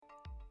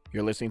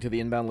You're listening to the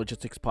Inbound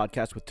Logistics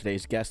Podcast with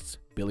today's guests,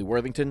 Billy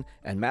Worthington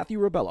and Matthew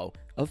Rebello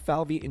of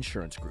Falvey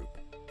Insurance Group.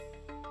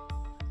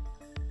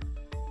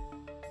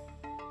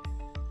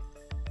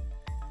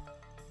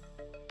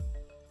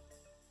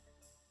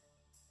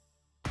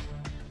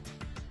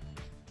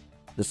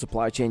 The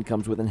supply chain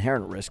comes with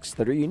inherent risks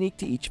that are unique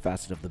to each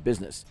facet of the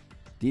business.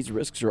 These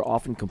risks are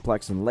often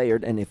complex and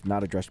layered, and if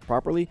not addressed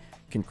properly,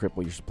 can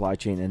cripple your supply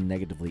chain and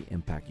negatively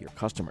impact your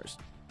customers.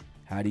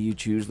 How do you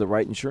choose the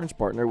right insurance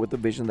partner with a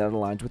vision that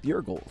aligns with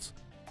your goals?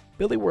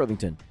 Billy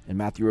Worthington and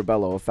Matthew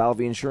Rebello of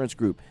Falvey Insurance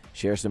Group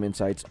share some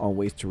insights on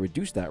ways to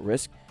reduce that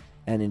risk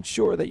and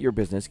ensure that your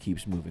business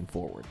keeps moving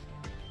forward.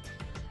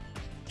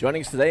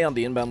 Joining us today on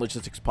the Inbound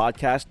Logistics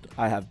Podcast,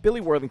 I have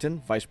Billy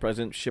Worthington, Vice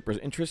President, Shippers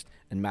Interest,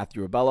 and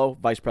Matthew Rebello,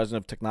 Vice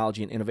President of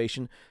Technology and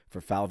Innovation for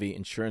Falvey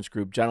Insurance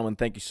Group. Gentlemen,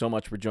 thank you so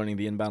much for joining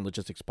the Inbound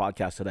Logistics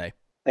Podcast today.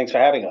 Thanks for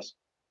having us.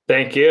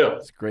 Thank you.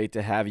 It's great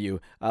to have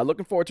you.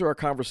 Looking forward to our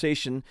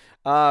conversation.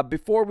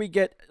 Before we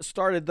get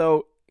started,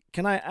 though,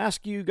 can I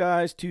ask you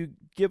guys to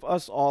give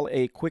us all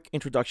a quick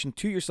introduction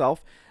to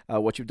yourself,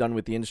 what you've done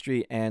with the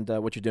industry, and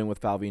what you're doing with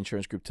Falvey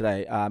Insurance Group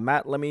today.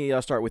 Matt, let me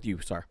start with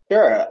you, sir.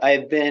 Sure.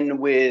 I've been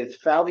with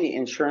Falvey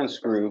Insurance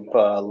Group,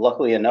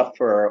 luckily enough,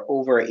 for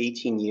over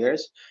 18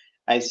 years.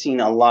 I've seen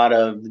a lot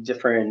of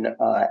different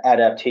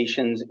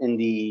adaptations in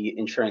the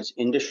insurance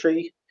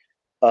industry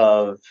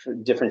of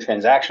different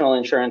transactional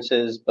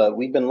insurances, but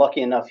we've been lucky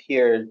enough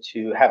here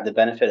to have the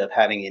benefit of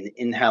having an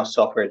in-house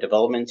software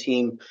development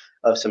team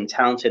of some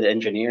talented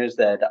engineers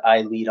that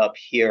I lead up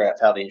here at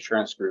Falvey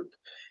Insurance Group.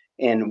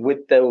 And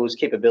with those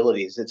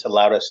capabilities, it's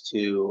allowed us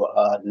to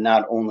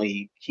not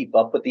only keep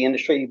up with the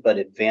industry, but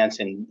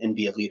advance and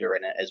be a leader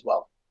in it as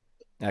well.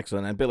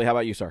 Excellent. And Billy, how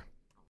about you, sir?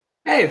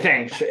 Hey,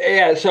 thanks.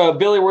 Yeah, so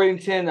Billy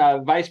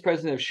Worthington, Vice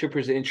President of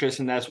Shippers Interest,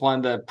 and that's one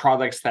of the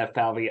products that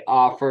Falvey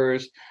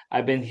offers.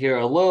 I've been here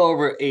a little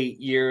over 8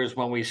 years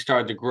when we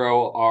started to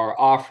grow our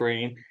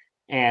offering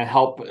and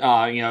help,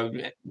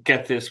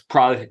 get this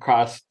product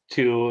across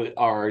to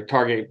our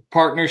target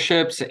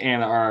partnerships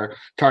and our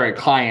target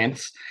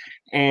clients,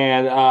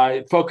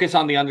 and focus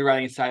on the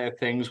underwriting side of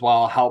things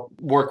while help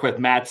work with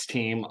Matt's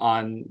team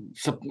on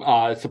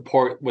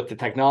support with the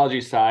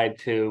technology side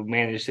to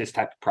manage this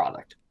type of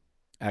product.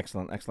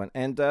 Excellent.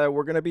 And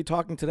we're going to be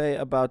talking today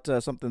about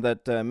something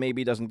that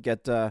maybe doesn't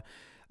get the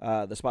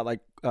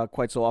spotlight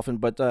quite so often,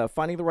 but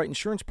finding the right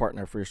insurance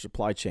partner for your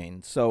supply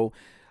chain. So,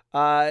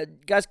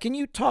 guys, can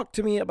you talk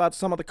to me about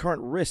some of the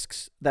current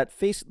risks that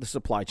face the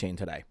supply chain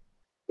today?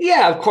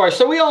 Yeah, of course.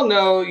 So we all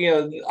know,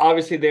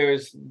 obviously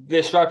there's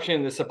disruption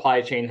in the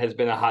supply chain has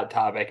been a hot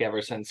topic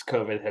ever since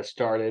COVID has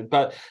started,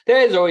 but there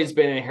has always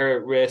been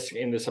inherent risk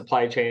in the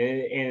supply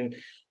chain, and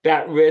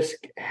that risk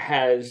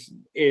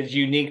is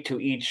unique to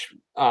each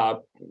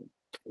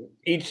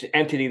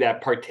entity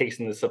that partakes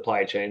in the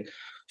supply chain.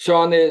 So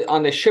on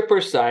the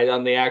shipper side,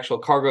 on the actual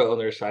cargo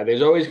owner side,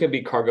 there's always going to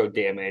be cargo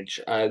damage.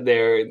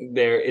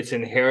 It's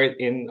inherent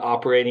in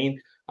operating.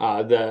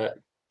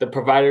 The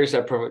providers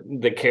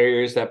the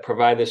carriers that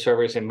provide the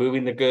service and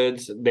moving the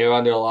goods, they're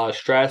under a lot of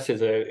stress.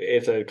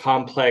 It's a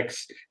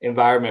complex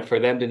environment for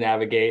them to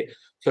navigate.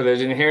 So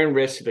there's inherent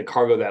risk to the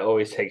cargo that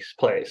always takes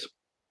place.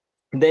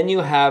 Then you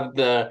have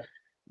the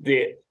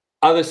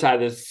other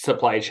side of the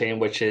supply chain,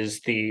 which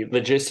is the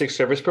logistics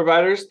service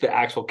providers, the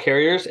actual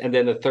carriers, and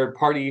then the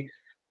third-party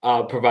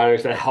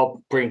providers that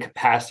help bring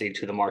capacity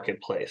to the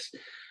marketplace.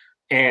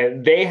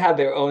 And they have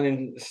their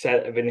own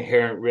set of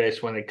inherent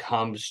risks when it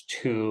comes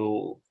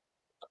to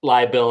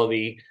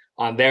liability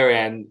on their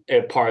end,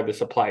 part of the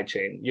supply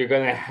chain. You're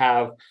going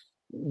to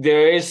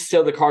there is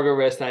still the cargo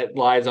risk that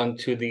lies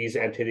onto these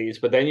entities,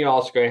 but then you're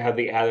also going to have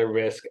the added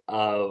risk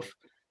of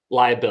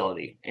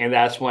liability. And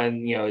that's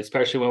when,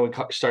 especially when we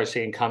start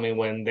seeing coming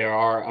when there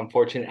are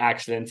unfortunate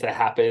accidents that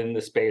happen in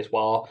the space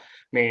while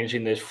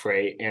managing this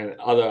freight and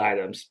other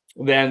items.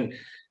 Then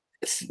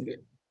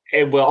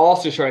and we're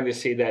also starting to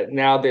see that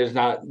now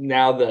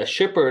the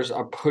shippers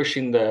are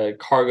pushing the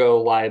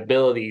cargo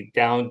liability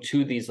down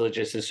to these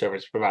logistics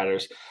service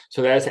providers.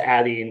 So that's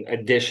adding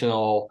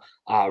additional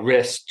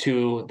risk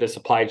to the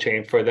supply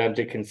chain for them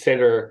to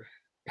consider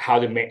how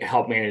to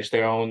help manage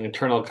their own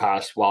internal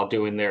costs while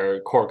doing their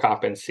core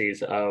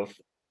competencies of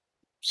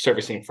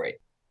servicing freight.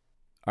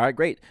 All right,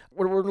 great.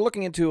 We're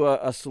looking into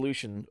a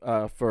solution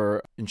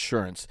for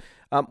insurance.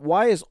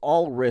 Why is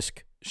all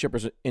risk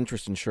shippers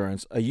interest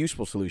insurance a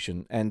useful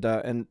solution,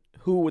 and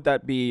who would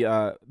that be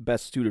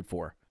best suited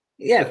for?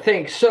 Yeah,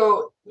 thanks.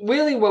 So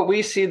really what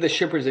we see the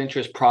shippers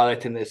interest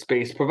product in this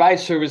space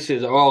provides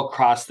services all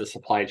across the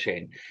supply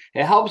chain.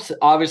 It helps,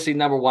 obviously,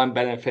 number one,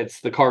 benefits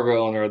the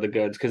cargo owner of the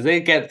goods because they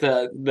get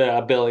the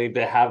ability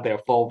to have their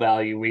full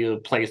value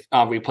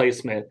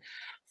replacement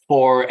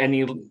for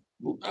any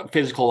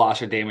physical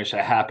loss or damage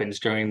that happens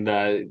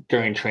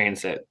during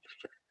transit.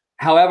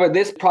 However,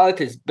 this product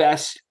is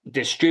best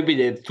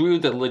distributed through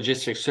the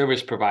logistics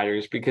service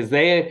providers because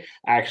they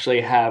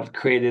actually have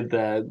created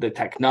the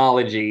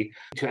technology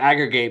to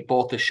aggregate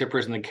both the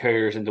shippers and the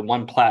carriers into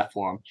one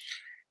platform.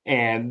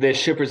 And this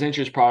shipper's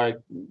interest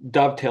product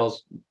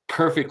dovetails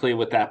perfectly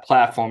with that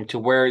platform to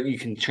where you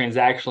can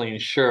transactionally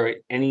insure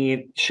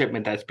any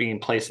shipment that's being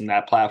placed in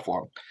that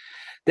platform.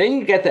 Then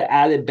you get the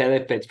added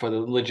benefits for the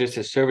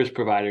logistics service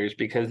providers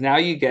because now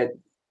you get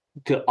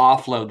to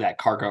offload that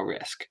cargo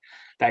risk.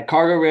 That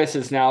cargo risk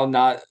is now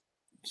not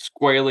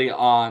squarely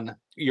on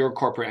your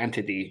corporate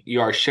entity.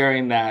 You are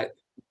sharing that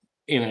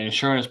in an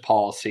insurance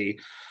policy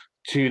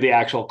to the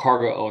actual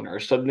cargo owner.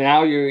 So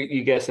now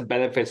you get some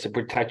benefits to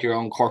protect your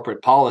own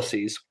corporate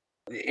policies.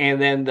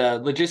 And then the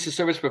logistics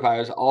service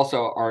providers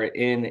also are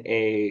in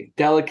a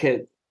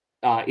delicate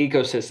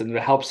ecosystem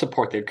to help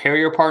support their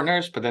carrier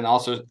partners, but then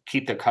also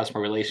keep their customer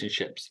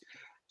relationships.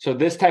 So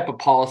this type of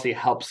policy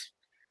helps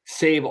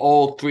save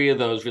all three of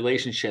those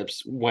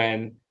relationships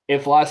when,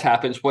 if loss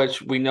happens,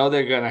 which we know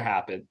they're going to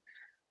happen,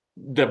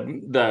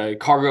 the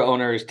cargo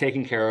owner is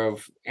taken care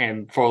of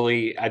and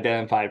fully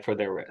identified for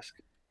their risk.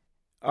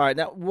 All right.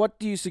 Now, what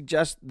do you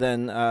suggest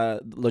then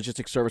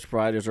logistics service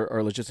providers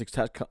or logistics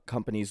tech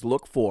companies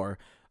look for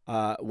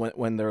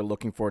when they're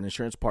looking for an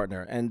insurance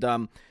partner? And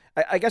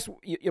I guess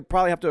you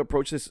probably have to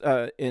approach this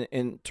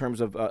in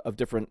terms of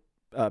different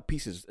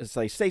pieces. It's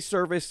like, say,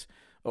 service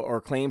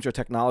or claims or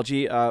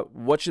technology.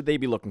 What should they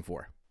be looking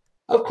for?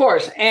 Of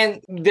course,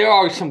 and there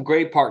are some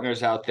great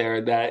partners out there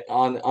that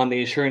on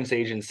the insurance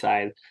agent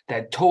side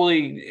that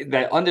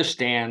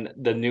understand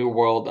the new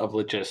world of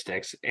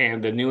logistics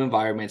and the new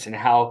environments and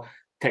how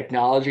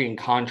technology and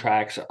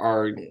contracts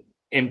are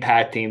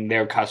impacting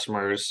their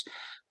customers'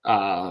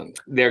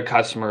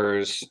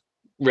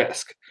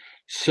 risk.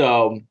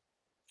 So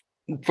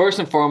first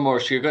and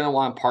foremost, you're going to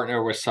want to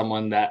partner with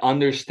someone that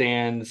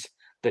understands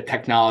the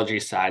technology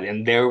side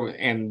and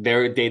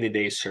their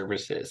day-to-day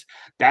services.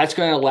 That's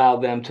going to allow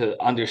them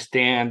to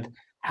understand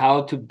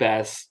how to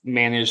best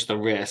manage the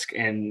risk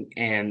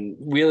and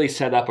really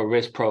set up a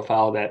risk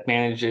profile that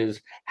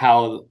manages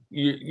how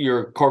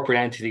your corporate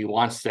entity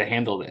wants to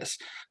handle this.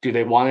 Do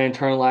they want to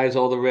internalize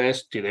all the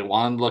risks? Do they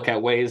want to look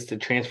at ways to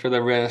transfer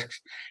the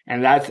risks?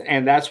 And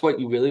that's what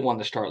you really want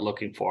to start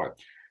looking for.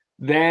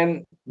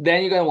 Then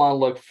you're going to want to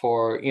look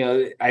for,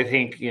 I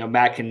think,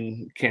 Matt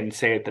can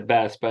say it the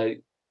best, but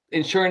the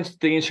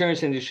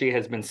insurance industry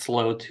has been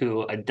slow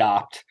to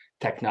adopt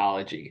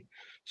technology.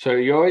 So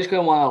you're always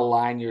going to want to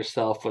align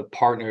yourself with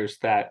partners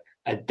that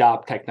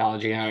adopt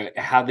technology and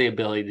have the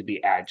ability to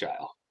be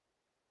agile.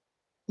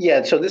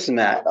 Yeah, so this is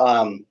Matt.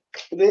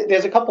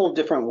 There's a couple of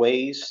different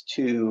ways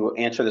to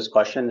answer this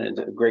question. It's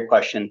a great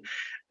question.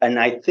 And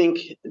I think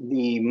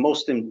the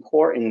most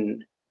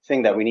important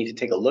thing that we need to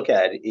take a look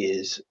at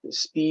is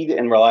speed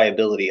and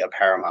reliability are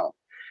paramount.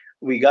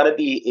 We got to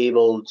be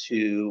able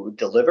to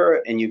deliver,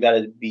 and you got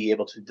to be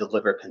able to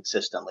deliver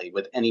consistently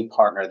with any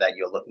partner that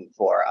you're looking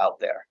for out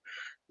there.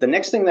 The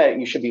next thing that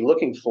you should be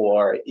looking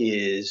for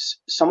is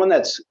someone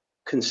that's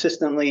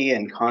consistently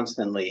and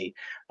constantly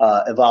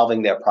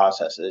evolving their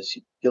processes.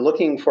 You're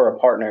looking for a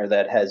partner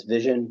that has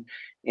vision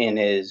and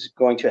is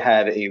going to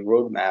have a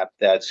roadmap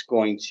that's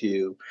going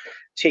to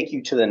take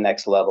you to the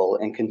next level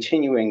and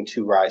continuing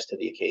to rise to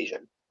the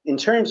occasion. In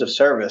terms of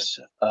service,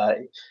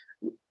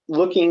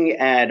 looking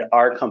at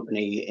our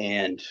company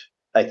and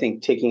I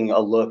think taking a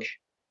look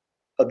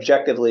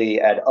objectively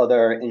at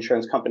other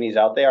insurance companies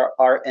out there,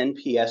 our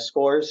NPS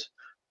scores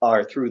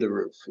are through the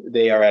roof.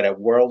 They are at a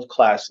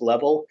world-class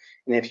level.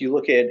 And if you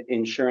look at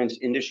insurance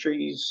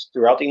industries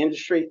throughout the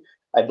industry,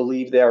 I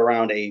believe they're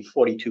around a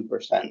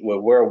 42%, where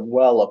we're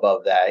well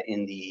above that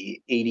in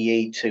the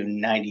 88 to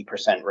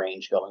 90%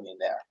 range going in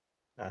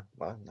there.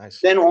 Wow,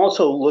 nice. Then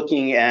also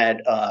looking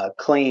at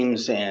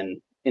claims and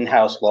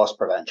in-house loss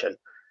prevention.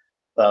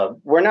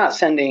 We're not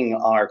sending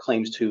our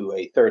claims to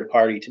a third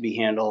party to be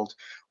handled.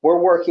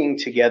 We're working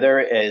together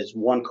as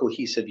one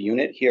cohesive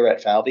unit here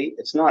at Falvey.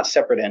 It's not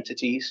separate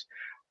entities.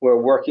 We're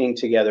working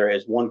together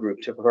as one group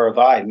to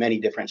provide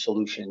many different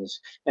solutions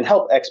and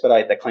help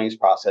expedite the claims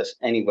process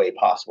any way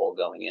possible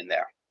going in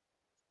there.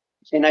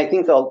 And I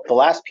think the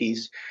last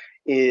piece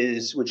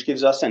is, which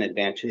gives us an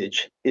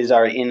advantage, is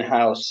our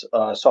in-house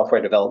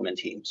software development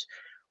teams.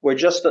 We're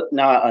just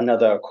not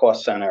another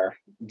cost center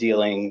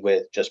dealing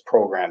with just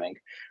programming.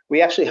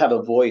 We actually have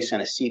a voice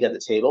and a seat at the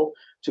table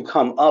to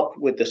come up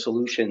with the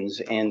solutions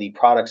and the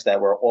products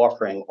that we're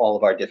offering all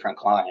of our different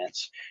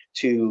clients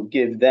to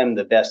give them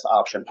the best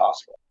option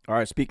possible. All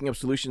right. Speaking of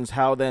solutions,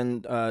 how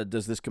then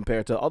does this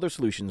compare to other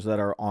solutions that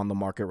are on the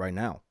market right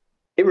now?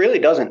 It really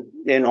doesn't,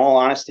 in all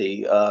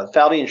honesty.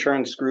 Falvey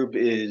Insurance Group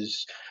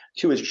is,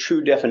 to its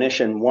true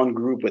definition, one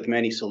group with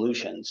many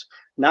solutions.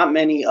 Not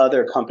many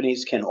other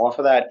companies can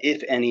offer that,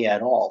 if any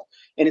at all.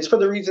 And it's for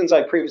the reasons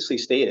I previously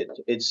stated.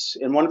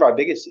 And one of our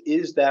biggest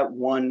is that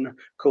one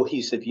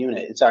cohesive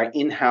unit. It's our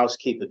in-house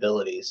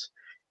capabilities.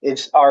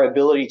 It's our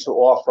ability to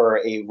offer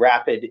a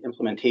rapid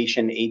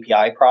implementation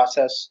API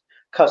process,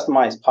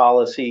 customized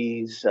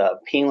policies,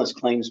 painless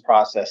claims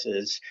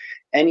processes,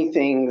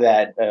 anything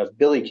that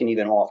Billy can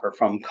even offer,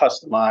 from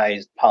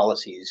customized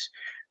policies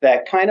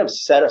that kind of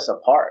set us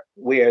apart,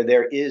 where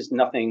there is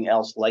nothing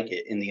else like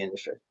it in the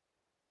industry.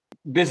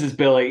 This is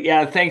Billy.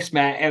 Yeah, thanks,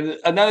 Matt. And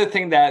another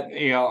thing that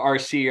our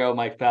CEO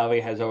Mike Falvey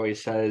has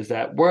always said is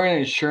that we're an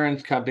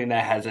insurance company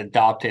that has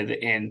adopted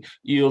and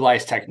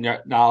utilized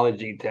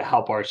technology to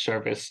help our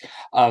service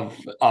of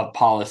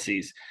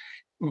policies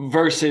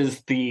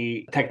versus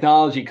the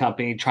technology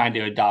company trying to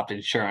adopt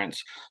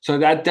insurance. So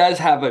that does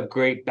have a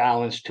great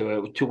balance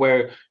to it, to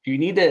where you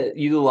need to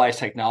utilize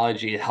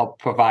technology to help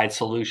provide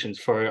solutions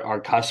for our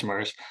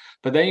customers.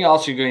 But then you're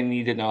also going to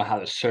need to know how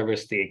to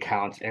service the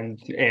accounts and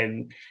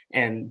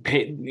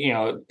pay,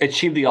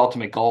 achieve the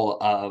ultimate goal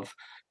of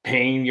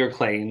paying your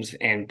claims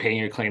and paying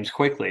your claims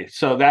quickly.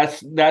 So that's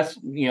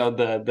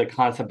the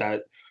concept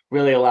that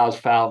really allows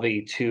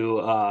Falvey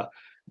to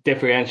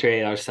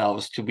differentiate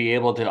ourselves, to be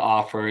able to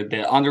offer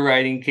the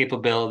underwriting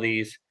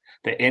capabilities,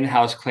 the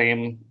in-house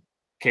claim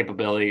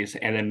capabilities,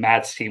 and then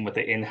Matt's team with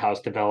the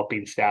in-house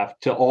developing staff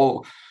to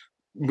all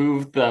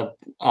move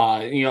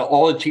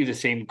all achieve the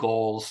same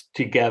goals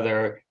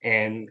together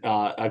in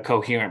a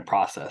coherent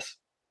process.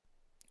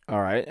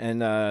 All right.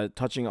 And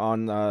touching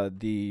on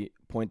the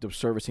point of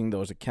servicing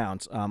those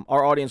accounts,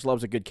 our audience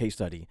loves a good case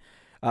study.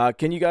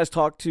 Can you guys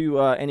talk to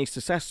any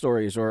success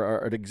stories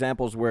or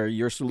examples where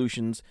your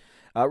solutions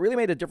really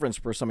made a difference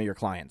for some of your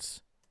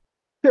clients?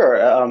 Sure.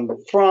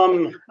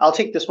 I'll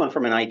take this one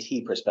from an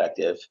IT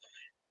perspective.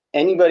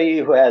 Anybody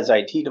who has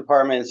IT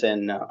departments,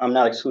 and I'm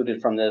not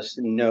excluded from this,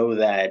 know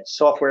that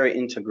software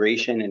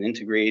integration and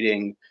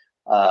integrating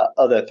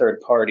other third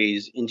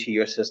parties into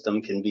your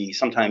system can be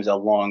sometimes a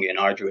long and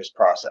arduous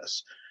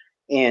process.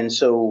 And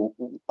so,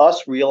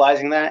 us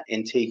realizing that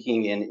and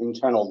taking an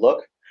internal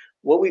look,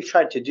 what we've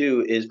tried to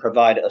do is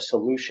provide a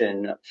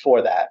solution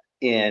for that.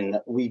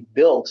 And we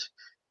built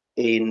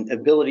an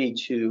ability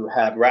to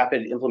have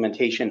rapid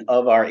implementation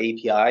of our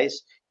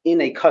APIs in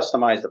a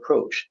customized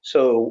approach.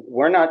 So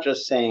we're not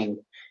just saying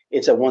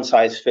it's a one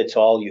size fits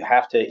all, you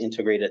have to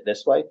integrate it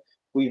this way.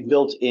 We've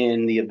built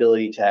in the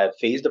ability to have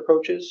phased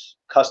approaches,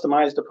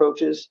 customized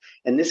approaches,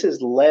 and this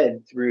is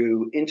led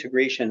through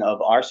integration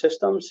of our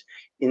systems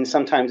in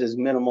sometimes as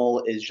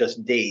minimal as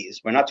just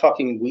days. We're not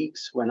talking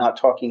weeks, we're not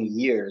talking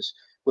years,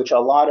 which a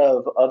lot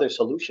of other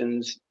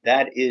solutions,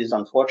 that is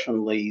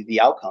unfortunately the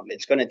outcome.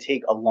 It's going to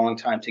take a long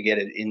time to get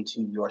it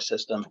into your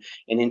system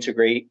and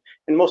integrate.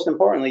 And most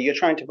importantly, you're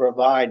trying to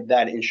provide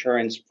that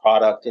insurance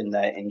product and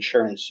that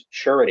insurance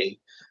surety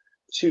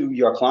to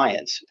your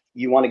clients.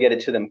 You want to get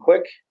it to them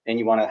quick and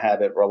you want to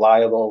have it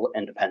reliable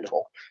and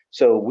dependable.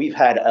 So we've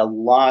had a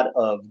lot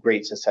of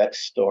great success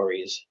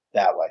stories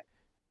that way.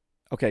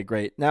 Okay,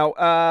 great.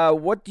 Now,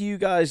 what do you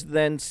guys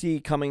then see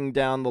coming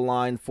down the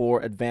line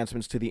for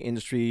advancements to the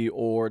industry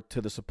or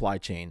to the supply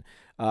chain?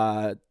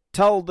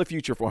 Tell the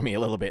future for me a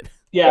little bit.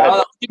 Yeah,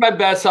 I'll do my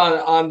best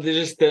on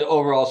just the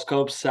overall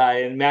scope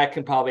side, and Matt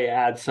can probably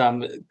add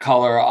some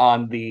color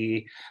on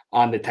the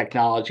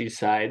technology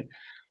side.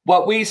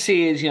 What we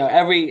see is,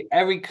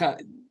 every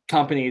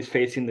company is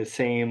facing the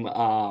same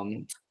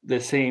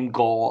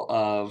goal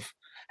of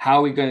how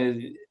are we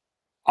going to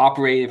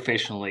operate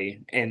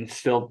efficiently and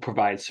still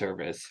provide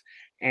service.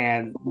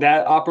 And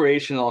that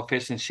operational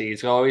efficiency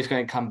is always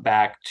going to come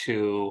back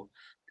to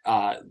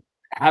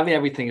having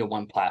everything in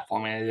one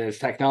platform. And as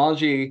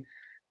technology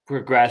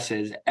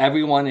progresses,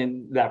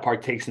 everyone that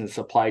partakes in the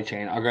supply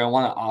chain are going to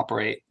want to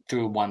operate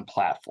through one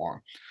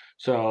platform.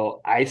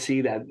 So I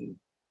see that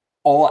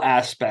all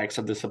aspects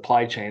of the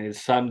supply chain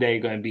is someday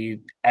going to be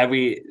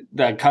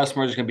the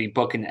customer is going to be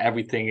booking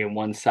everything in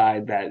one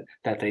side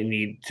that they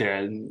need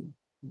to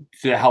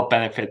help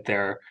benefit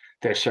their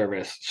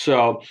service.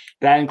 So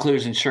that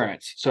includes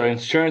insurance. So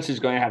insurance is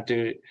going to have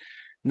to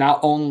not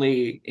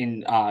only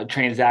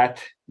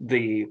transact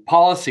the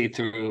policy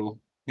through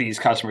these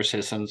customer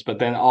systems, but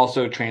then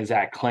also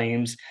transact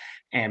claims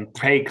and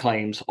pay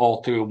claims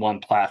all through one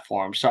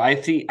platform. So I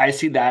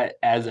see that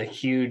as a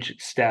huge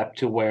step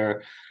to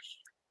where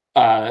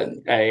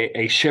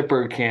a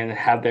shipper can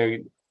have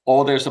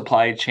all their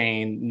supply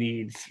chain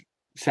needs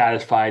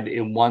satisfied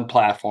in one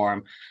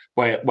platform,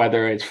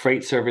 whether it's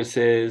freight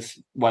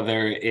services,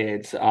 whether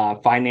it's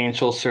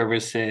financial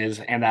services,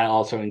 and that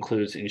also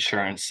includes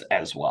insurance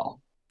as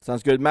well.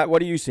 Sounds good. Matt,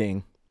 what are you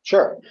seeing?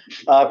 Sure.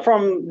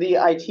 From the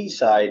IT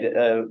side,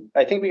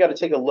 I think we got to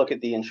take a look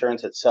at the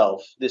insurance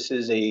itself. This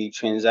is a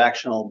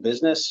transactional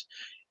business,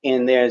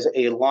 and there's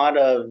a lot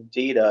of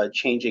data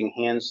changing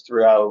hands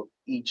throughout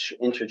each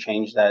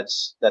interchange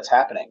that's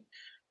happening.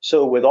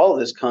 So with all of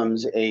this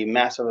comes a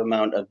massive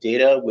amount of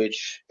data,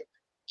 which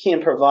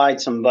can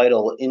provide some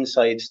vital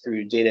insights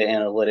through data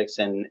analytics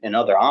and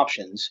other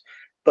options.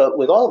 But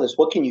with all this,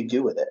 what can you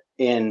do with it?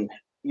 And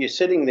you're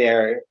sitting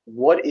there,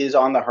 what is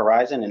on the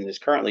horizon and is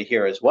currently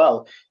here as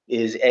well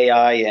is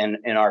AI and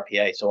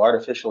RPA, so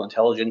artificial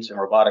intelligence and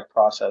robotic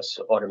process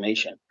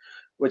automation.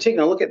 We're taking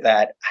a look at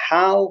that.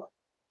 How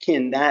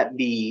can that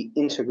be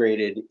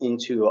integrated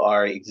into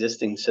our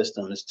existing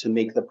systems to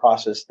make the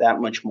process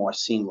that much more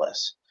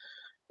seamless?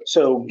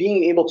 So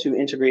being able to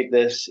integrate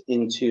this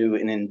into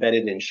an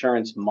embedded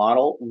insurance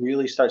model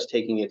really starts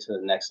taking it to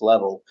the next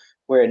level,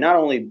 where it not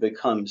only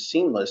becomes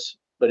seamless,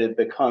 but it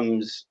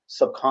becomes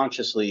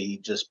subconsciously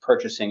just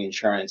purchasing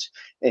insurance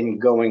and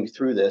going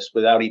through this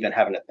without even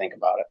having to think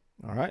about it.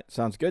 All right.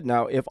 Sounds good.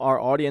 Now, if our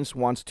audience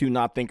wants to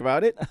not think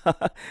about it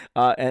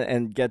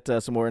and get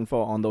some more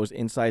info on those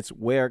insights,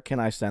 where can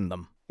I send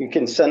them? You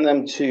can send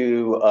them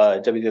to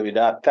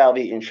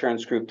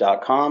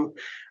www.falveyinsuranceGroup.com,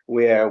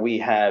 where we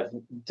have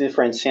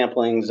different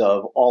samplings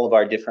of all of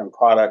our different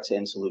products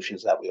and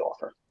solutions that we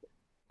offer.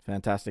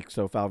 Fantastic.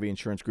 So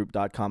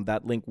falveyinsuranceGroup.com.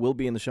 That link will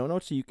be in the show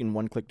notes, so you can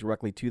one-click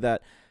directly to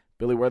that.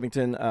 Billy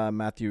Worthington,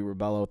 Matthew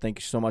Rebello, thank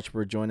you so much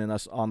for joining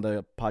us on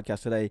the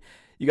podcast today.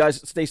 You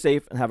guys stay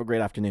safe and have a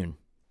great afternoon.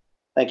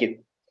 Thank you.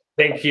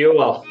 Thank you.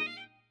 Well.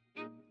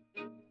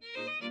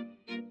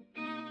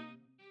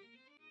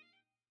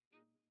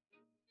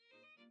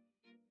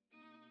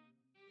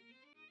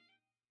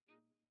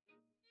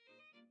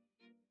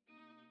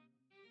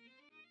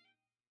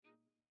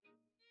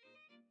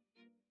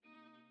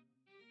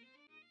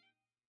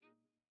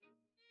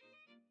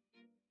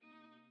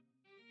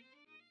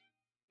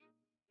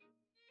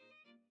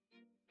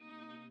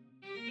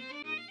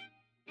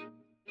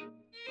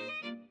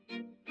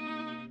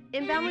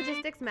 Inbound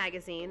Logistics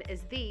Magazine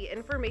is the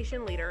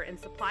information leader in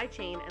supply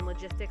chain and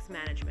logistics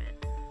management.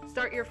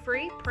 Start your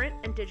free print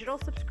and digital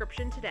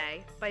subscription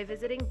today by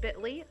visiting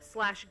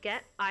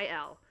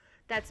bit.ly/getil.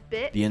 That's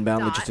bit. The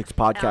Inbound Logistics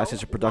Podcast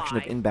is a production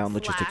of Inbound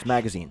Logistics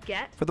Magazine.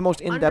 For the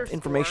most in-depth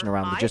information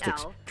around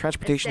logistics,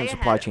 transportation, and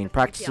supply chain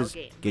practices,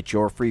 get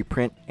your free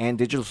print and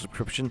digital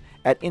subscription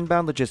at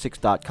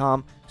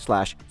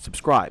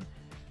inboundlogistics.com/subscribe.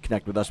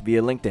 Connect with us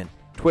via LinkedIn,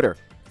 Twitter,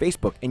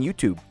 Facebook, and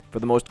YouTube for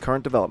the most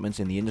current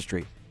developments in the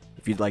industry.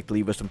 If you'd like to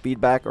leave us some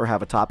feedback or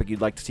have a topic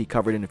you'd like to see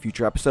covered in a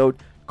future episode,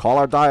 call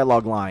our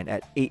dialogue line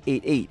at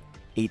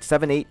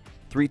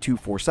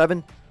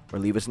 888-878-3247 or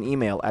leave us an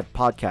email at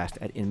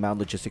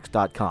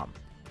podcast@inboundlogistics.com.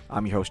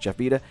 I'm your host, Jeff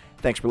Vita.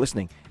 Thanks for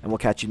listening, and we'll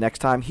catch you next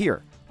time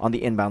here on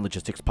the Inbound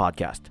Logistics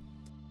Podcast.